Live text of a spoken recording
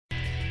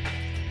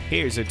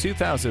Here's a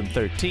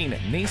 2013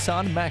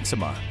 Nissan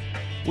Maxima.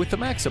 With the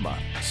Maxima,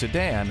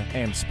 sedan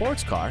and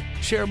sports car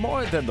share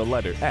more than the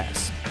letter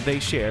S. They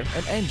share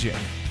an engine.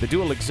 The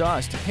dual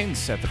exhaust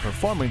hints at the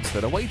performance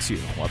that awaits you,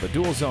 while the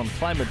dual-zone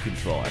climate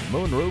control and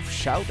moonroof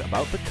shout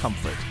about the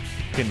comfort.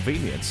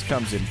 Convenience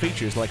comes in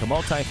features like a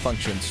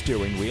multi-function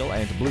steering wheel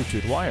and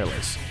Bluetooth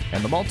wireless,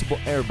 and the multiple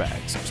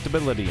airbags,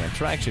 stability and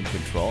traction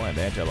control, and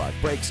anti-lock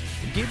brakes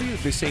give you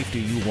the safety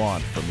you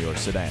want from your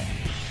sedan.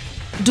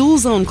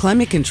 Dual-zone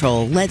climate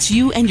control lets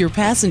you and your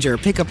passenger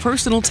pick a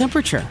personal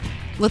temperature.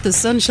 Let the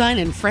sunshine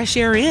and fresh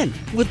air in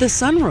with the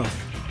sunroof.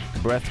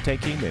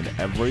 Breathtaking in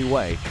every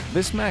way,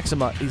 this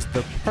Maxima is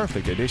the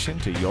perfect addition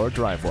to your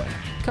driveway.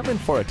 Come in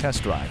for a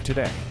test drive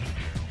today.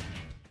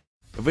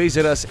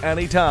 Visit us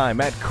anytime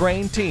at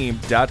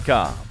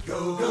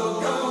crainteam.com.